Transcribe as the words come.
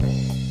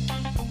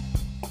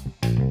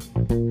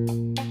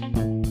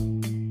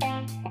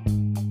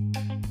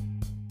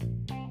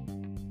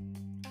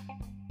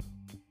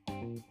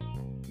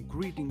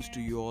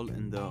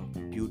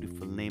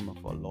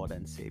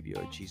and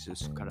Savior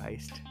Jesus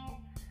Christ.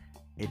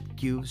 It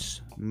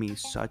gives me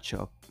such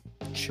a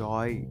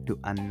joy to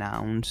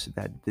announce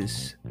that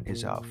this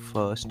is our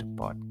first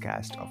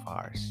podcast of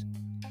ours.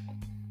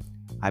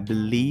 I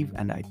believe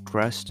and I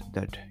trust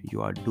that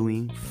you are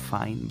doing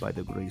fine by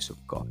the grace of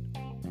God.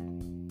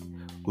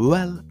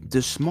 Well,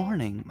 this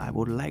morning I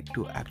would like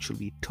to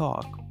actually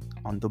talk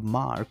on the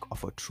mark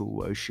of a true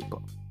worshipper.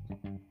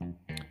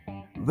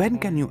 When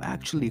can you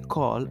actually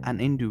call an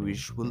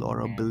individual or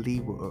a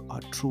believer a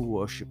true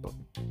worshipper?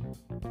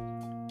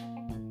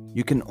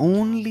 You can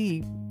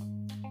only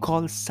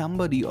call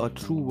somebody a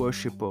true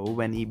worshipper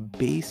when he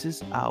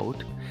bases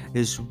out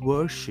his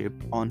worship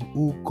on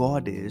who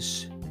God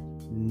is,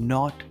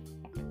 not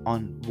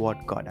on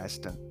what God has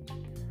done.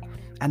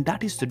 And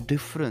that is the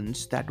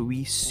difference that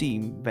we see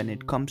when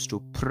it comes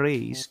to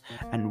praise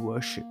and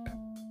worship.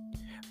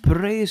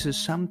 Praise is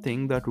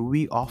something that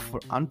we offer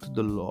unto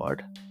the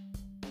Lord,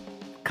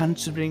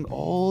 considering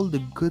all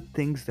the good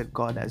things that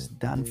God has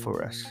done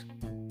for us.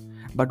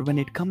 But when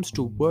it comes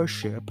to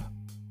worship,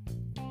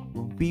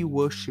 we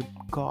worship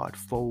God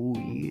for who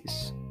He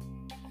is.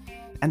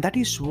 And that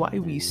is why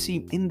we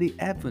see in the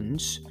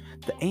heavens,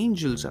 the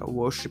angels are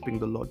worshiping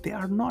the Lord. They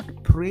are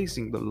not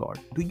praising the Lord.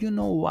 Do you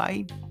know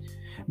why?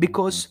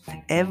 Because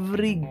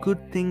every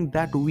good thing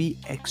that we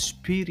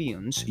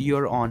experience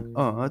here on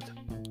earth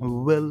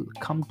will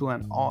come to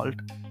an halt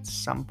at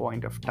some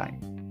point of time.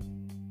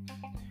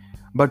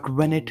 But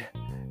when it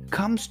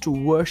comes to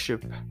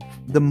worship,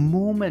 the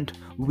moment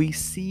we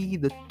see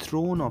the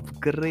throne of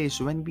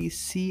grace, when we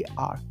see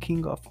our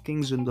King of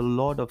Kings and the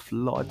Lord of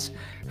Lords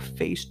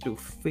face to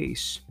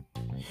face,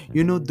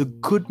 the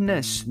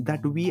goodness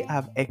that we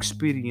have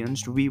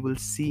experienced, we will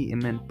see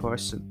Him in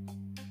person.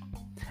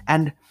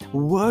 And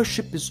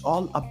worship is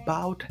all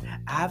about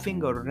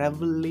having a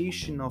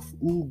revelation of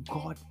who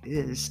God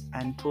is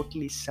and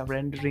totally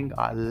surrendering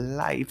our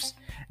lives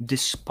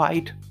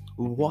despite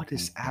what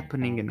is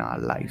happening in our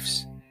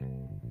lives.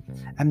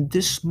 And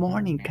this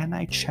morning, can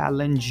I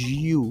challenge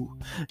you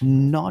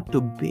not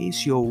to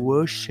base your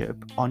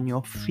worship on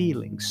your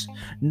feelings,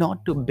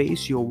 not to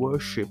base your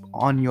worship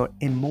on your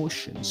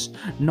emotions,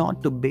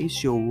 not to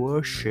base your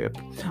worship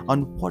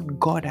on what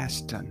God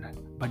has done,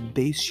 but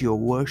base your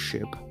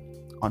worship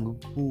on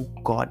who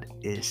God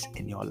is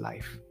in your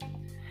life.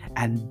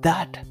 And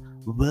that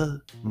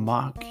will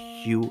mark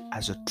you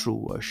as a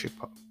true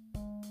worshiper.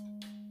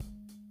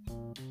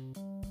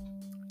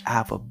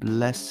 Have a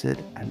blessed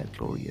and a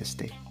glorious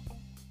day.